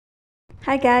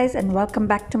Hi guys, and welcome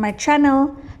back to my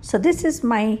channel. So this is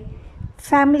my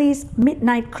family's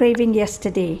midnight craving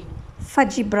yesterday,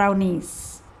 fudgy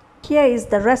brownies. Here is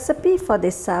the recipe for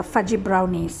this fudgy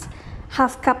brownies.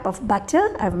 Half cup of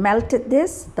butter. I've melted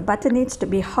this. The butter needs to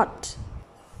be hot.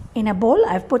 In a bowl,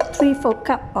 I've put 3/4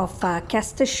 cup of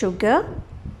caster sugar.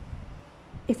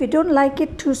 If you don't like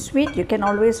it too sweet, you can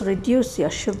always reduce your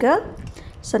sugar.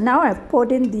 So now I've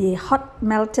poured in the hot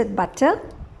melted butter.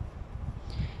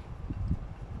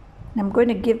 I'm going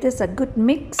to give this a good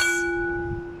mix.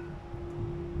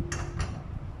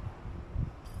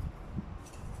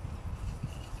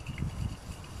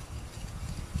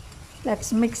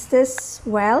 Let's mix this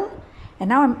well. And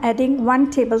now I'm adding 1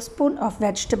 tablespoon of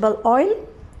vegetable oil.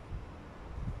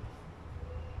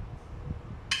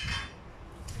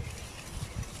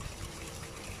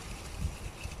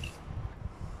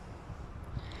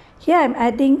 Here I'm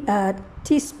adding a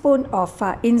teaspoon of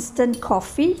instant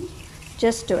coffee,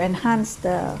 just to enhance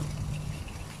the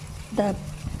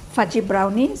fudgy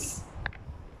brownies.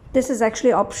 This is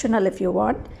actually optional if you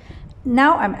want.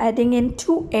 Now I'm adding in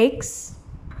 2 eggs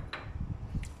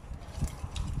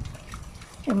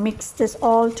and mix this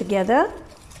all together.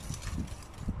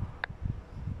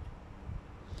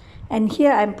 And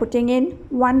here I'm putting in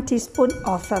 1 teaspoon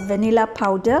of vanilla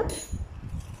powder.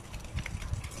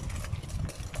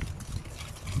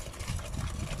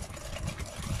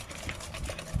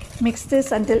 Mix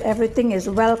this until everything is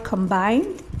well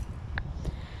combined.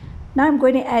 Now I'm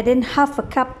going to add in half a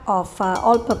cup of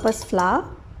all-purpose flour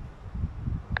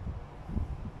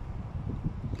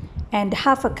and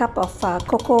half a cup of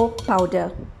cocoa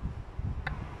powder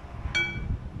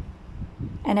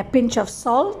and a pinch of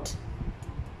salt.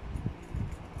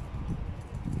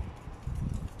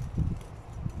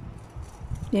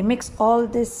 We mix all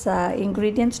these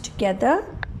ingredients together.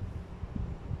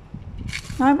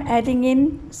 Now I'm adding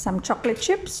in some chocolate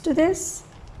chips to this.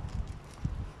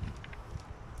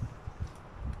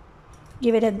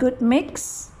 Give it a good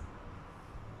mix.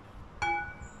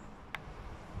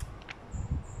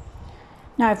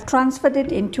 Now I've transferred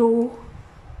it into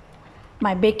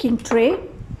my baking tray.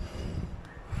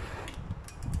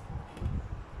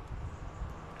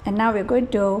 And now we're going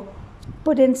to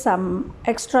put in some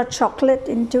extra chocolate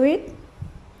into it.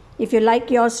 If you like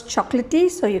yours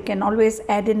chocolatey, so you can always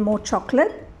add in more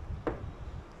chocolate.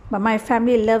 But my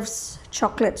family loves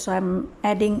chocolate, so I'm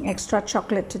adding extra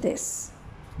chocolate to this.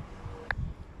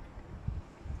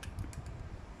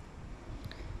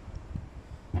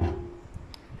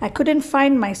 I couldn't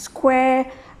find my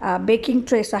square baking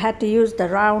tray, so I had to use the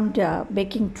round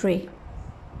baking tray.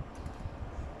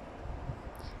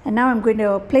 And now I'm going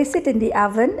to place it in the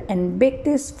oven and bake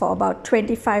this for about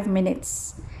 25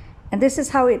 minutes. And this is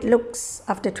how it looks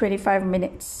after 25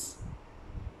 minutes.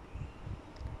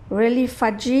 Really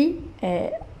fudgy,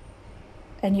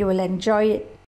 and you will enjoy it.